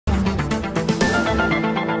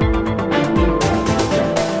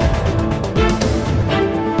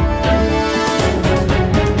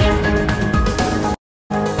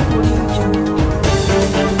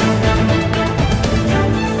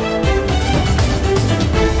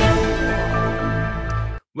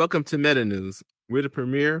Welcome to Meta News. We're the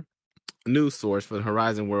premier news source for the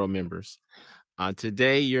Horizon World members.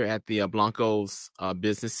 Today, you're at the Blanco's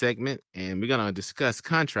business segment, and we're going to discuss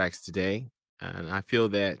contracts today. And I feel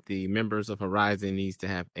that the members of Horizon needs to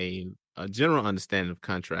have a general understanding of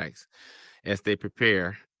contracts as they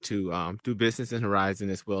prepare to do business in Horizon,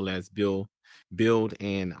 as well as build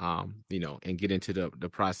and get into the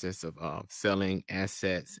process of selling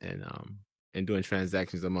assets and doing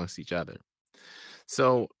transactions amongst each other.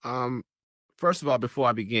 So, first of all, before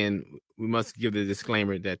I begin, we must give the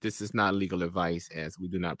disclaimer that this is not legal advice, as we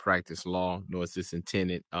do not practice law, nor is this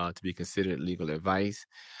intended to be considered legal advice.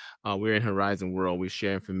 We're in Horizon World. We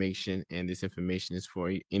share information, and this information is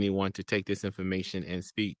for anyone to take this information and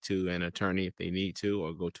speak to an attorney if they need to,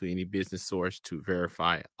 or go to any business source to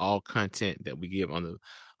verify all content that we give on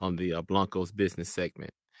the Blanco's business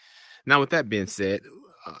segment. Now, with that being said,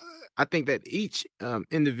 uh, I think that each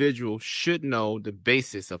individual should know the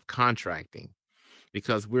basis of contracting,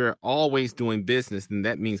 because we're always doing business, and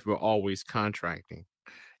that means we're always contracting.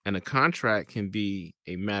 And a contract can be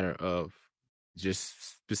a matter of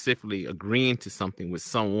just specifically agreeing to something with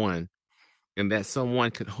someone, and that someone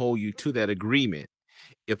could hold you to that agreement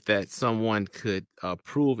if that someone could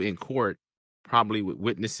prove in court, probably with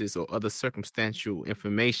witnesses or other circumstantial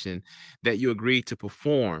information, that you agreed to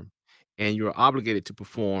perform and you're obligated to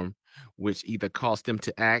perform, which either cost them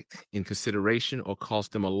to act in consideration or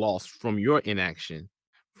cost them a loss from your inaction,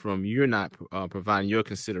 from you're not providing your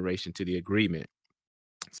consideration to the agreement.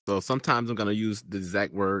 So sometimes I'm going to use the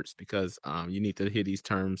exact words because you need to hear these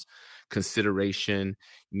terms: consideration.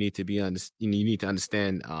 You need to you need to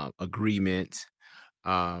understand agreement,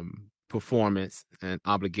 performance, and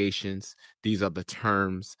obligations. These are the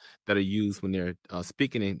terms that are used when they're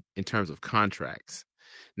speaking in terms of contracts.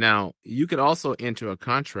 Now, you could also enter a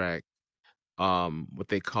contract, what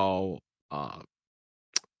they call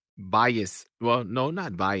bias. Well, no,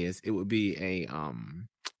 not bias. It would be a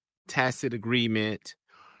tacit agreement.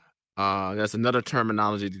 That's another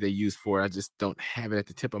terminology that they use for it. I just don't have it at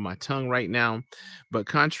the tip of my tongue right now. But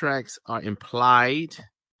contracts are implied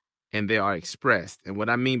and they are expressed. And what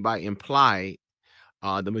I mean by implied,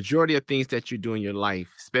 the majority of things that you do in your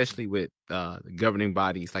life, especially with the governing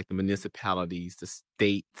bodies like the municipalities, the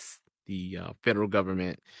states, the federal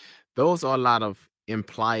government, those are a lot of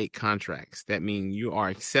implied contracts. That mean you are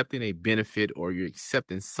accepting a benefit or you're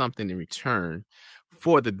accepting something in return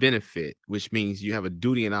for the benefit, which means you have a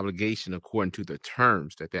duty and obligation according to the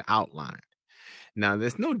terms that they're outlined. Now,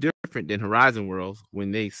 there's no different than Horizon Worlds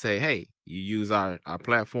when they say, hey, you use our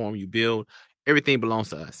platform, you build, everything belongs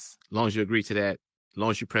to us. As long as you agree to that, as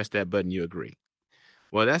long as you press that button, you agree.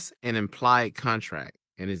 Well, that's an implied contract,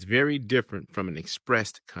 and it's very different from an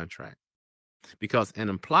expressed contract, because an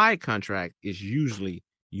implied contract is usually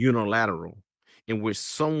unilateral, in which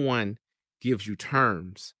someone gives you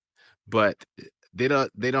terms, but they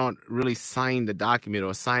don't really sign the document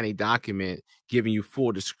or sign a document giving you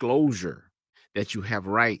full disclosure that you have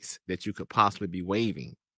rights that you could possibly be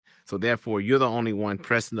waiving. So therefore, you're the only one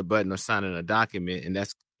pressing the button or signing a document, and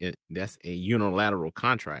that's a unilateral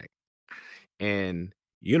contract. And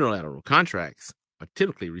unilateral contracts are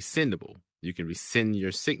typically rescindable. You can rescind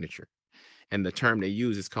your signature. And the term they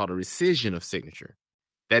use is called a rescission of signature.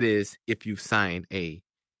 That is, if you've signed a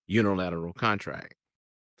unilateral contract.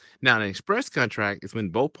 Now, an express contract is when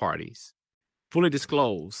both parties fully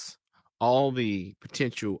disclose all the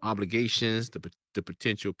potential obligations, the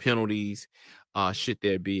potential penalties, should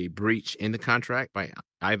there be a breach in the contract by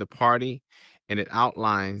either party, and it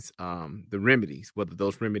outlines the remedies, whether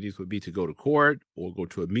those remedies would be to go to court or go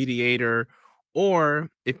to a mediator, or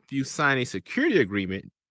if you sign a security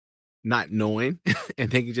agreement not knowing, and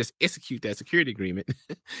they can just execute that security agreement.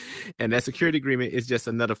 And that security agreement is just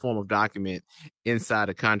another form of document inside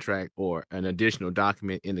a contract, or an additional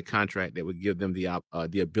document in the contract that would give them the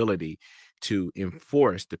ability to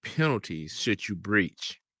enforce the penalties should you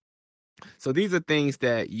breach. So these are things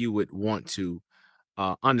that you would want to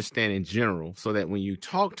understand in general, so that when you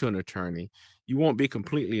talk to an attorney, you won't be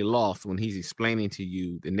completely lost when he's explaining to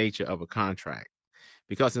you the nature of a contract.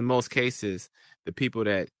 Because in most cases, the people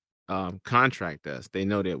that contract us, they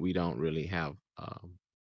know that we don't really have,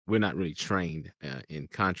 we're not really trained in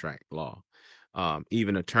contract law.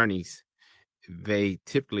 Even attorneys, they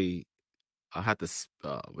typically have to,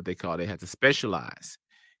 they have to specialize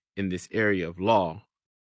in this area of law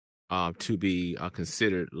to be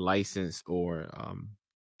considered licensed or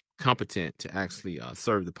competent to actually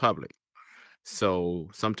serve the public. So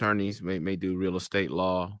some attorneys may do real estate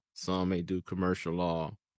law, some may do commercial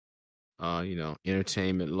law,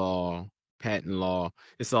 entertainment law, patent law.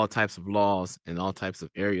 It's all types of laws and all types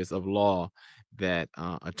of areas of law that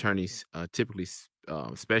attorneys typically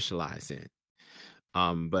specialize in.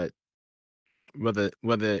 But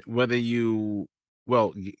whether you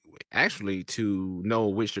well y- actually to know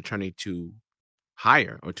which attorney to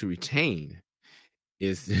hire or to retain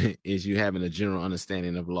is is you having a general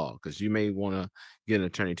understanding of law, because you may want to get an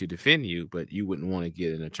attorney to defend you, but you wouldn't want to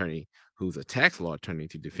get an attorney who's a tax law attorney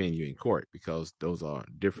to defend you in court, because those are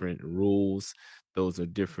different rules. Those are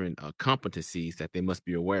different competencies that they must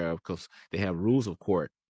be aware of, because they have rules of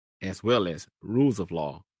court as well as rules of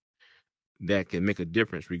law that can make a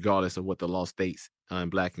difference regardless of what the law states in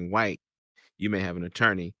black and white. You may have an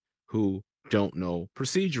attorney who don't know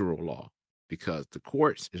procedural law, because the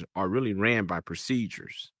courts are really ran by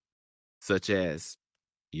procedures, such as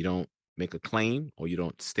you don't make a claim or you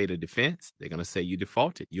don't state a defense, they're going to say you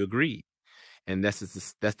defaulted, you agreed. And that's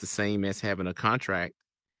the same as having a contract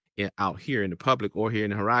out here in the public or here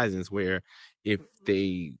in the horizons, where if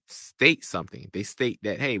they state something, they state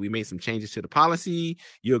that, hey, we made some changes to the policy,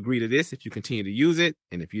 you agree to this if you continue to use it,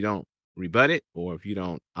 and if you don't rebut it, or if you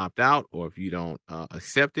don't opt out, or if you don't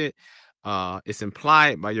accept it, it's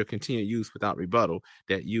implied by your continued use without rebuttal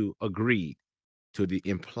that you agreed to the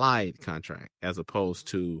implied contract, as opposed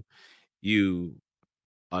to you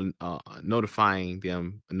notifying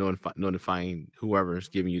them, notifying whoever's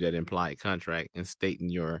giving you that implied contract and stating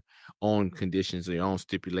your own conditions or your own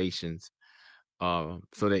stipulations, so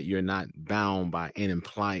that you're not bound by an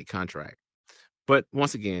implied contract. But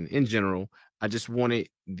once again, in general, I just wanted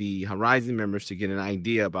the Horizon members to get an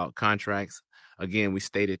idea about contracts. Again, we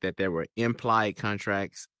stated that there were implied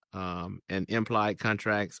contracts, and implied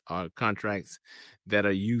contracts are contracts that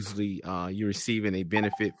are usually you're receiving a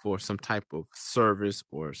benefit for some type of service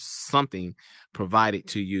or something provided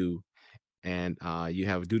to you, and you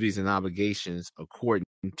have duties and obligations according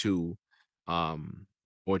to um,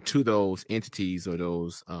 or to those entities or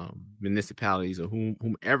those municipalities or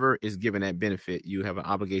whomever is given that benefit. You have an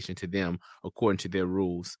obligation to them according to their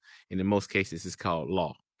rules, and in most cases, it's called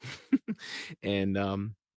law. And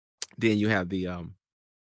then you have the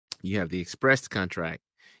express contract,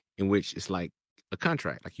 in which it's like a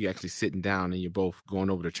contract, like you actually sitting down and you're both going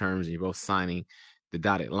over the terms and you're both signing the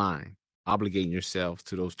dotted line, obligating yourselves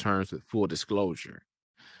to those terms with full disclosure.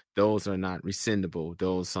 Those are not rescindable.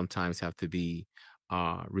 Those sometimes have to be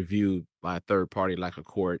reviewed by a third party, like a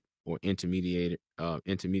court or intermediary, or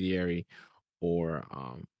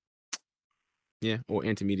or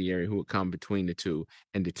intermediary, who would come between the two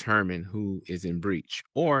and determine who is in breach.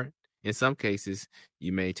 Or in some cases,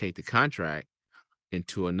 you may take the contract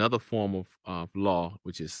into another form of law,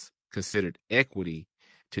 which is considered equity,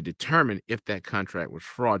 to determine if that contract was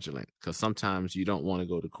fraudulent. Because sometimes you don't want to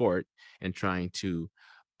go to court and trying to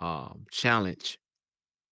challenge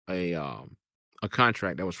a um, a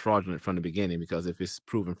contract that was fraudulent from the beginning, because if it's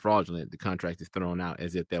proven fraudulent, the contract is thrown out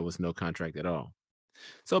as if there was no contract at all.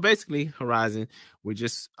 So basically, Horizon,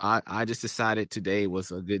 I just decided today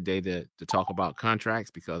was a good day to talk about contracts,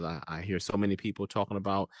 because I hear so many people talking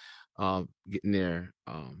about getting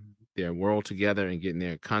their world together and getting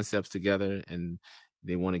their concepts together, and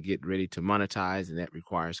they want to get ready to monetize, and that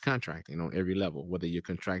requires contracting on every level, whether you're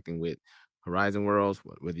contracting with Horizon Worlds,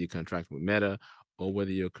 whether you're contracting with Meta, or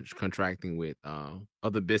whether you're contracting with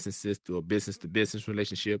other businesses through a business to business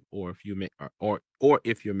relationship, or if you make or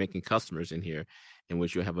if you're making customers in here, in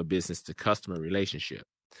which you'll have a business to customer relationship.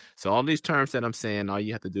 So all these terms that I'm saying, all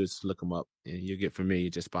you have to do is look them up, and you'll get familiar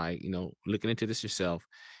just by looking into this yourself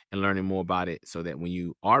and learning more about it, so that when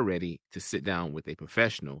you are ready to sit down with a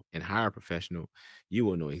professional and hire a professional, you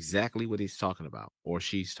will know exactly what he's talking about or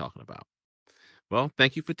she's talking about. Well,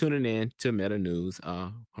 thank you for tuning in to Meta News,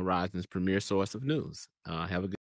 Horizon's premier source of news. Have a good